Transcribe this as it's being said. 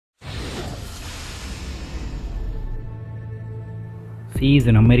She is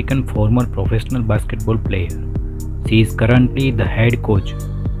an American former professional basketball player. She is currently the head coach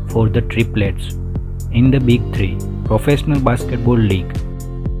for the Triplets in the Big Three Professional Basketball League.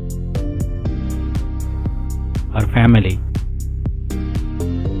 Her family.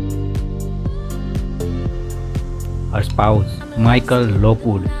 Her spouse, Michael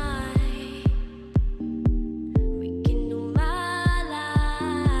Lockwood.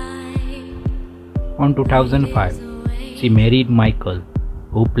 On 2005, she married Michael,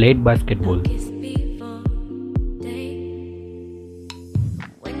 who played basketball.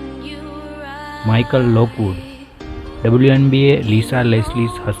 Michael Lockwood, WNBA Lisa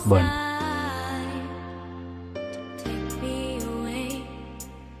Leslie's husband.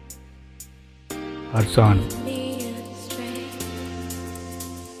 Her son.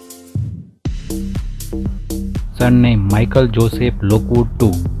 Son named Michael Joseph Lockwood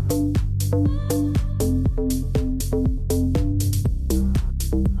II.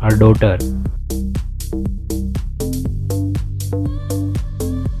 Her daughter.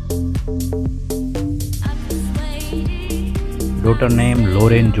 Daughter named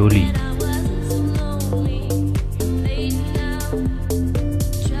Lauren Jolie.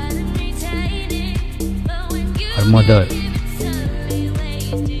 Her mother.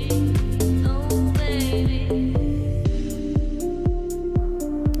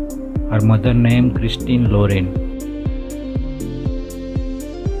 Her mother named Christine Lauren.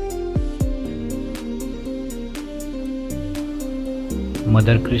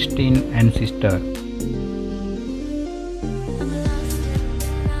 Mother Christine and sister.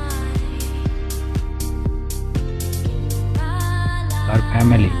 Her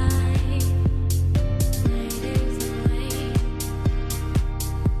family.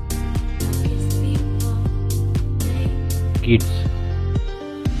 Kids.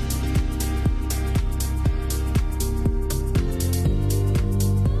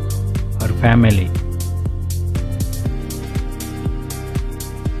 Her family.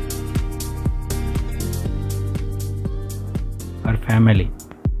 Her family.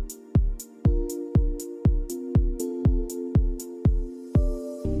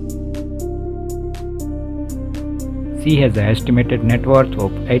 She has an estimated net worth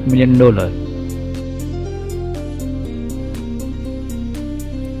of $8 million.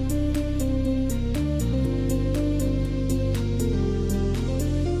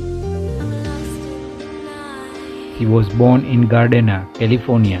 She was born in Gardena,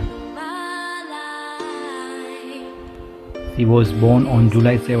 California. She was born on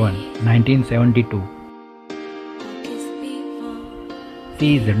July 7, 1972.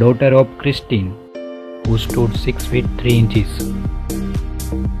 She is the daughter of Christine, who stood 6 feet 3 inches.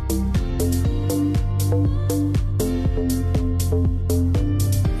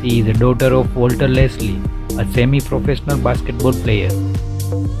 She is the daughter of Walter Leslie, a semi-professional basketball player.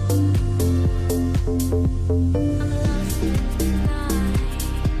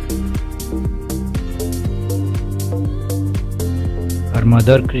 Her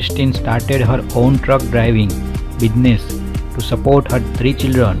mother Christine started her own truck driving business to support her 3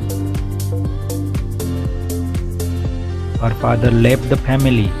 children. Her father left the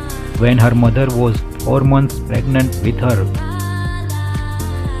family when her mother was 4 months pregnant with her.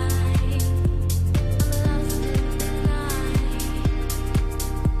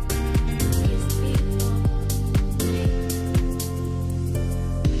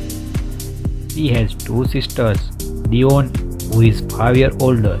 She has 2 sisters, Dion, who is 5 years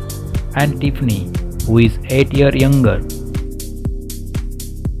older, and Tiffany, who is 8 years younger.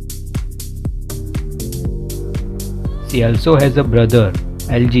 She also has a brother,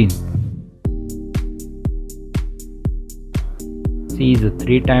 Elgin. She is a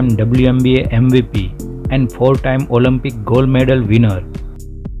 3-time WNBA MVP and 4-time Olympic gold medal winner.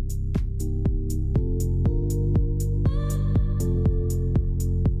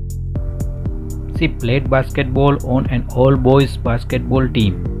 She played basketball on an all-boys basketball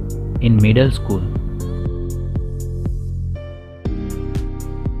team in middle school.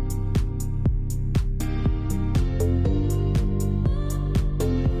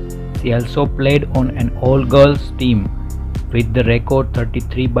 She also played on an all-girls team with the record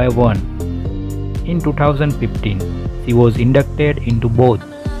 33-1. In 2015, she was inducted into both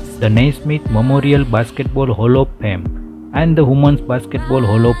the Naismith Memorial Basketball Hall of Fame and the Women's Basketball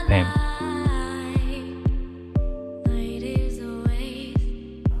Hall of Fame.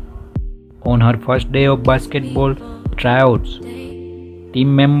 On her first day of basketball tryouts,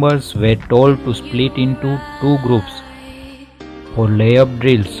 team members were told to split into 2 groups for layup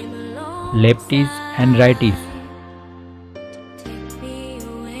drills, lefties and righties.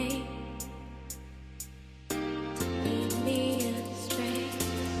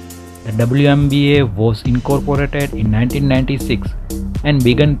 The WNBA was incorporated in 1996 and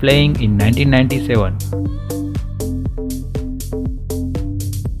began playing in 1997.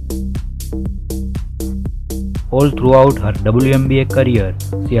 All throughout her WNBA career,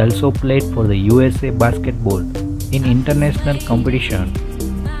 she also played for the USA basketball in international competition,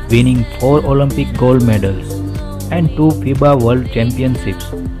 winning 4 Olympic gold medals and 2 FIBA World Championships.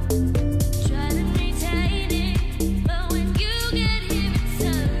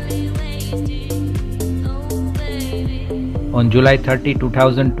 On July 30,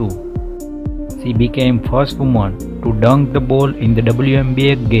 2002, she became first woman to dunk the ball in the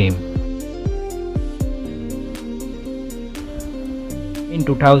WNBA game. In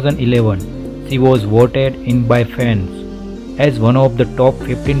 2011, she was voted in by fans as one of the top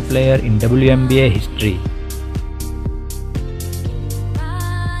 15 players in WNBA history.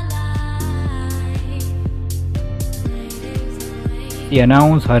 She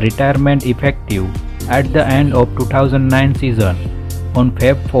announced her retirement effective at the end of 2009 season on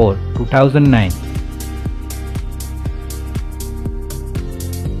Feb 4, 2009.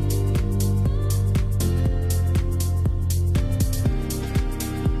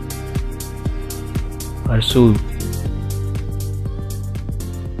 Her shoe,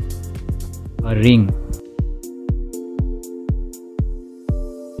 her ring,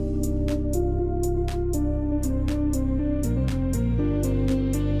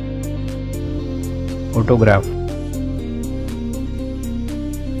 autograph,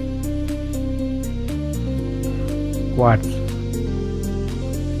 quartz,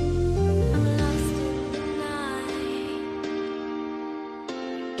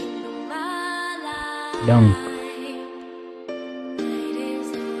 dunk,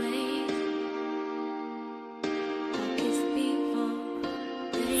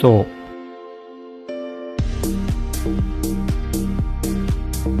 so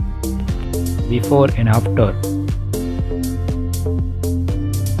before and after.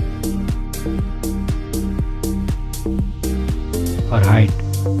 Her height,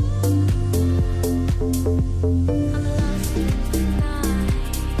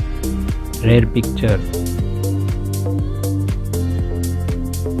 rare picture,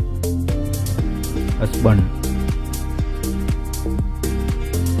 husband,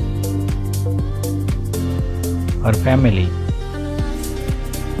 her family,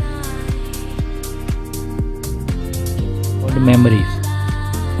 old memories,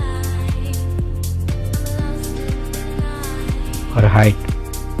 her height,